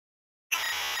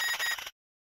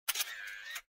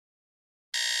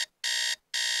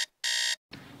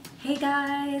Hey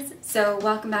guys, so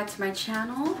welcome back to my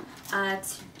channel.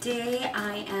 Today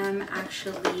I am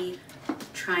actually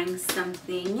trying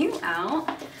something new out.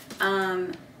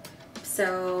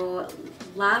 So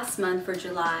last month for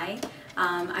July,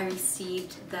 I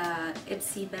received the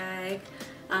HIII bag.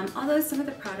 Although some of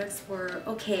the products were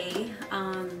okay,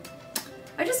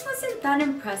 I just wasn't that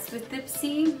impressed with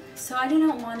HIII, so I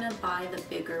didn't want to buy the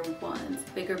bigger ones,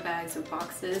 bigger bags or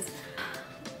boxes.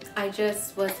 I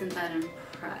just wasn't that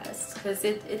impressed because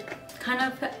it kind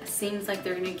of seems like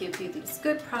they're gonna give you these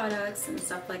good products and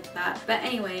stuff like that. But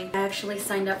anyway, I actually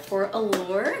signed up for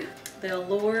Allure, the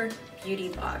Allure Beauty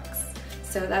Box.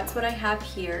 So that's what I have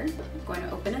here. I'm going to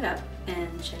open it up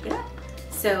and check it out.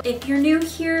 So if you're new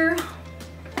here,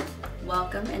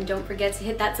 welcome, and don't forget to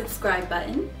hit that subscribe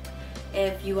button.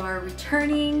 If you are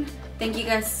returning, thank you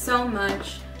guys so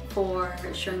much for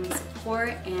showing me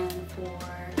support and for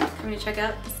coming to check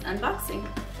out this unboxing.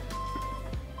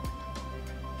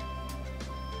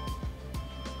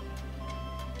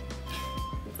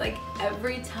 It's like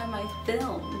every time I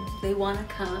film, they want to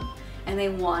come and they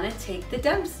want to take the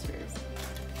dumpsters.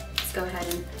 Let's go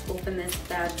ahead and open this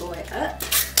bad boy up.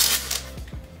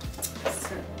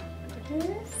 So, look at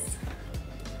this.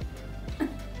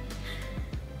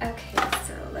 Okay,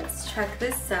 so let's check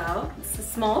this out. It's a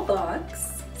small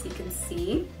box, as you can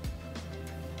see.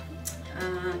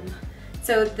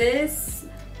 So this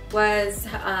was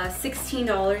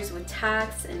 $16 with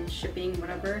tax and shipping,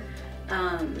 whatever.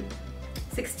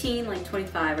 16, like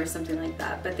 25 or something like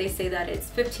that. But they say that it's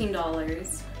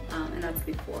 $15, and that's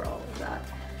before all of that.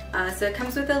 So it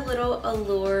comes with a little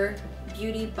Allure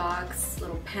beauty box,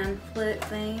 little pamphlet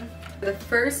thing. The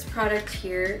first product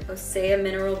here, Osea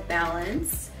Mineral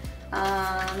Balance.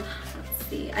 Let's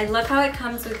see. I love how it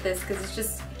comes with this because it's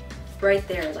just right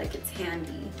there, like it's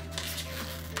handy.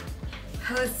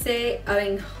 Osea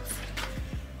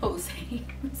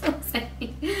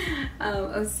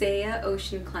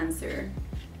Ocean Cleanser.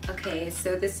 Okay,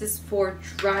 so this is for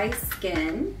dry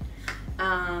skin.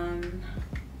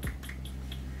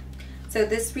 So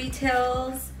this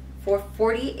retails for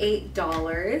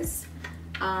 $48.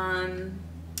 And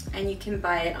you can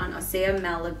buy it on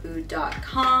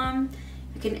oseamalibu.com.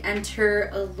 You can enter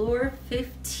Allure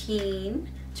 15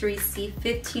 to receive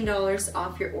 $15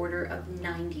 off your order of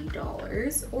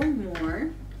 $90 or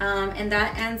more. And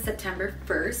that ends September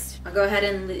 1st. I'll go ahead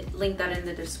and link that in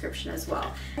the description as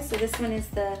well. So this one is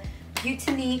the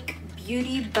Beautique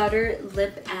Beauty Butter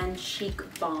Lip and Cheek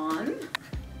Balm.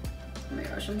 Oh my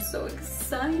gosh, I'm so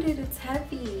excited. It's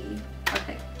heavy.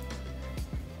 Okay.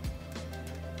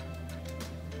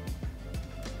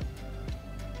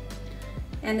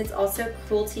 And it's also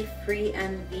cruelty-free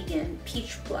and vegan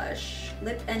peach blush,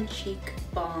 lip and cheek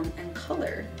balm and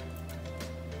color.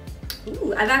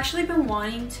 Ooh, I've actually been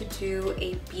wanting to do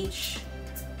a beach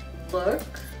look.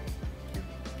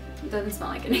 It doesn't smell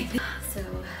like anything. So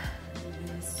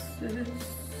this is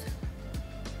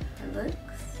how it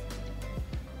looks.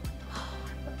 Oh, I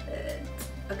love it.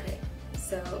 Okay,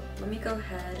 so let me go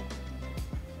ahead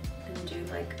and do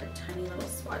like a tiny little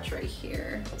swatch right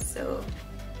here. So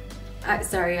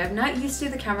sorry, I'm not used to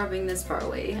the camera being this far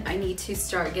away. I need to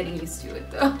start getting used to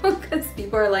it though, because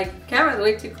people are like, camera's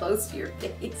way too close to your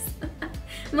face.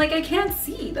 I'm like, I can't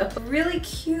see though. Really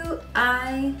cute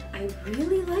eye. I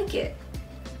really like it.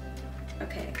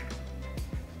 Okay.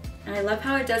 And I love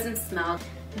how it doesn't smell.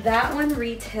 That one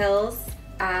retails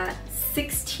at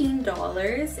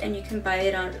 $16 and you can buy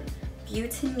it on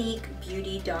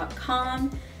beautiniquebeauty.com.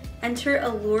 Enter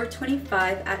Allure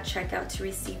 25 at checkout to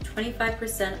receive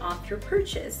 25% off your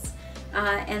purchase.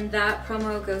 And that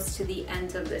promo goes to the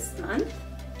end of this month.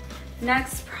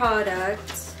 Next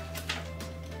product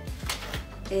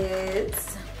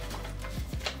is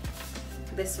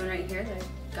this one right here that I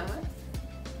got.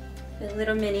 The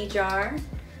little mini jar.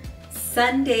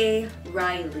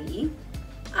 Sondaymakeup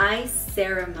Eye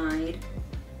Ceramide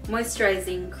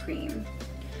Moisturizing Cream.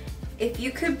 If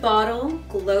you could bottle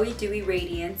glowy dewy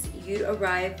radiance, you'd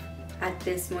arrive at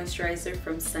this moisturizer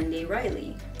from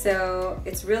Sondaymakeup. So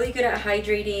it's really good at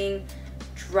hydrating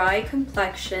dry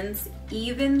complexions,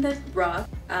 even the rough,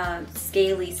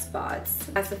 scaly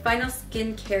spots. As the final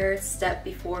skincare step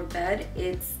before bed,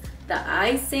 it's the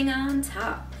icing on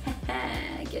top.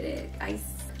 Get it? Ice.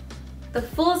 The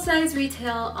full size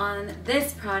retail on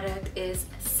this product is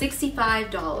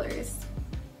 $65.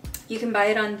 You can buy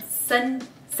it on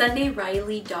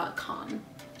sondaymakeup.com.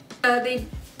 They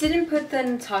didn't put the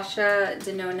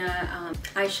Natashadenona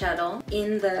eyeshadow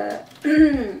in the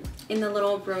in the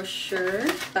little brochure,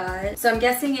 but so I'm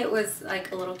guessing it was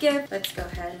like a little gift. Let's go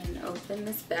ahead and open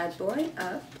this bad boy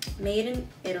up. Made in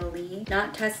Italy,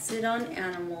 not tested on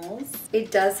animals.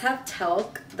 It does have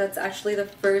talc. That's actually the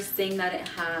first thing that it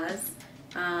has.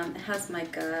 It has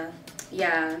mica,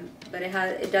 yeah, but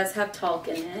it does have talc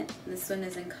in it. This one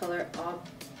is in color Abe.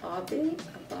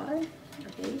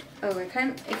 Oh, it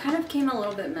kind of came a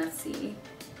little bit messy,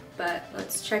 but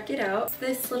let's check it out. It's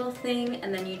this little thing,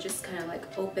 and then you just kind of like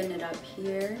open it up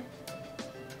here.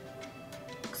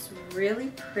 Looks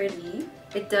really pretty.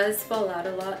 It does fall out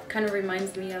a lot. Kind of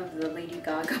reminds me of the Lady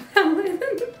Gaga palette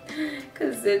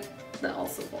because it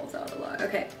also falls out a lot.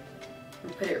 Okay,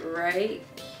 we'll put it right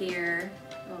here.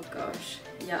 Oh gosh,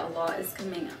 yeah, a lot is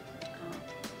coming out.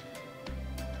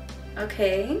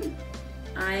 Okay,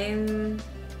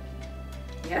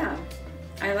 yeah,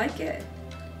 I like it.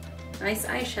 Nice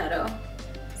eyeshadow.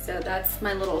 So that's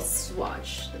my little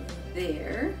swatch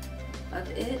there of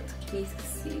it. Can you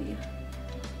see?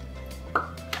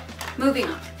 Moving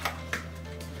on.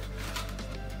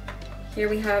 Here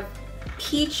we have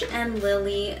Peach and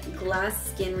Lily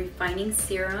Glass Skin Refining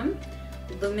Serum.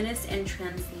 Luminous and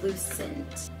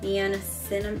translucent.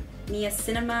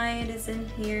 Niacinamide is in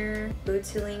here.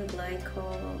 Butylene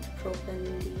glycol,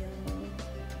 propanediol,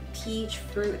 peach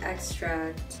fruit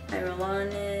extract,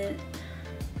 hyaluronic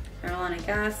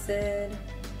acid.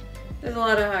 There's a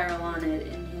lot of hyaluronic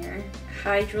in here.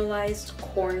 Hydrolyzed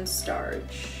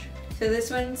cornstarch. So this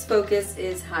one's focus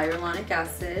is hyaluronic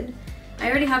acid. I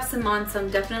already have some on, so I'm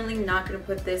definitely not going to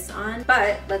put this on,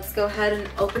 but let's go ahead and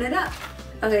open it up.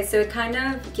 Okay, so it kind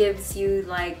of gives you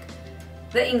like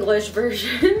the English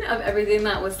version of everything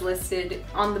that was listed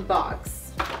on the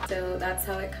box. So that's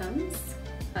how it comes.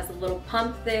 Has a little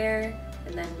pump there,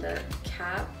 and then the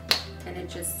cap, and it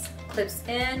just clips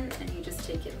in, and you just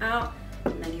take it out,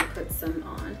 and then you put some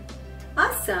on.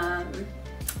 Awesome!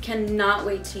 Cannot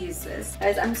wait to use this.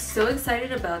 Guys, I'm so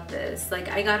excited about this. Like,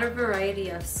 I got a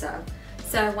variety of stuff.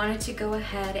 So I wanted to go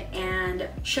ahead and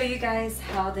show you guys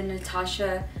how the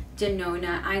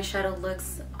Natashadenona eyeshadow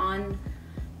looks on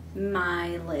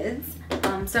my lids.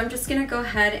 So I'm just gonna go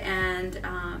ahead and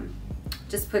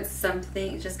just put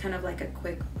something, just kind of like a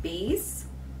quick base,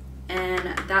 and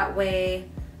that way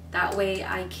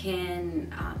I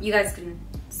can, you guys can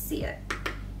see it.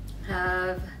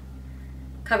 Have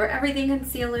Cover Everything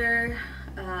concealer,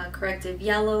 corrective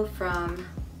yellow from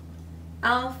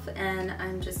e.l.f., and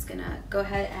I'm just gonna go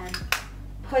ahead and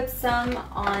put some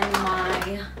on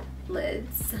my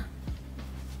lids.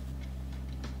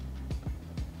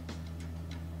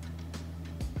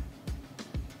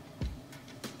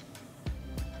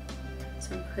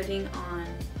 So I'm putting on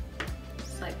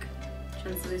just like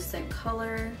translucent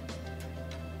color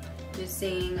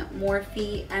using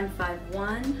Morphe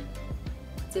M510.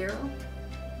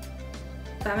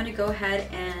 So I'm gonna go ahead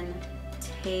and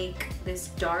take this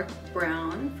dark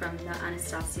brown from the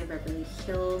Anastasia Beverly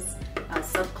Hills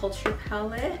Subculture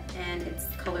palette, and it's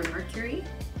color Mercury.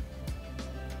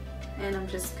 And I'm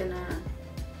just gonna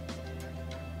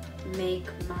make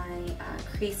my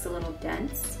crease a little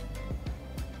dense.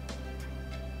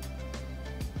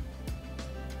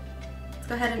 Let's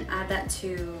go ahead and add that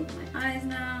to my eyes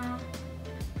now.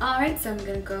 Alright, so I'm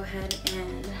gonna go ahead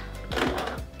and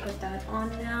put that on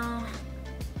now.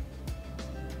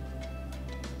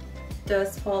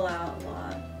 Does fall out a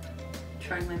lot.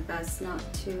 Trying my best not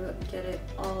to get it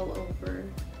all over.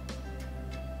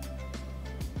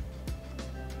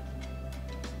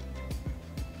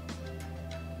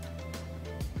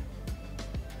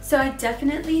 So I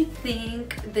definitely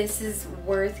think this is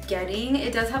worth getting.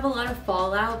 It does have a lot of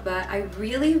fallout, but I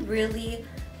really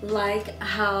like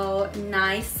how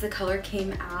nice the color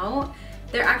came out.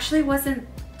 There actually wasn't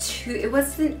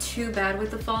too bad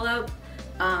with the fallout.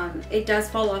 It does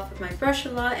fall off with my brush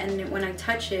a lot, and when I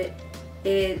touch it,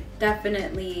 it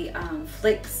definitely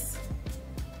flicks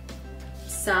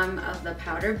some of the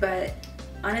powder, but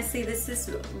honestly this is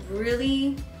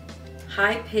really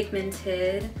high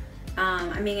pigmented.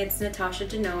 I mean, it's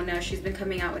Natashadenona. She's been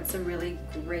coming out with some really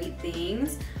great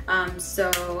things.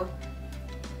 So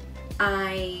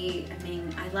I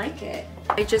mean, I like it.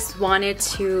 I just wanted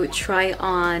to try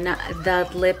on the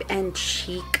lip and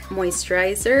cheek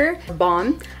moisturizer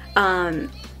balm.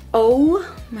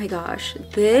 Oh my gosh,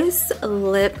 this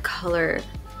lip color,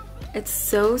 it's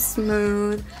so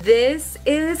smooth. This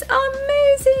is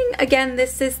amazing. Again,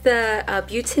 this is the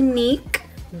Beautique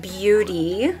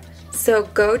Beauty. So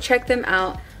go check them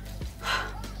out.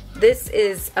 This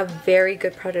is a very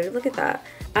good product. Look at that.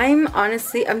 I'm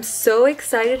so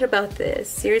excited about this.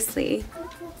 Seriously.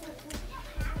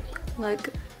 Look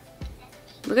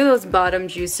Look at those bottom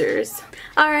juicers.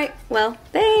 All right, well,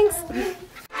 thanks.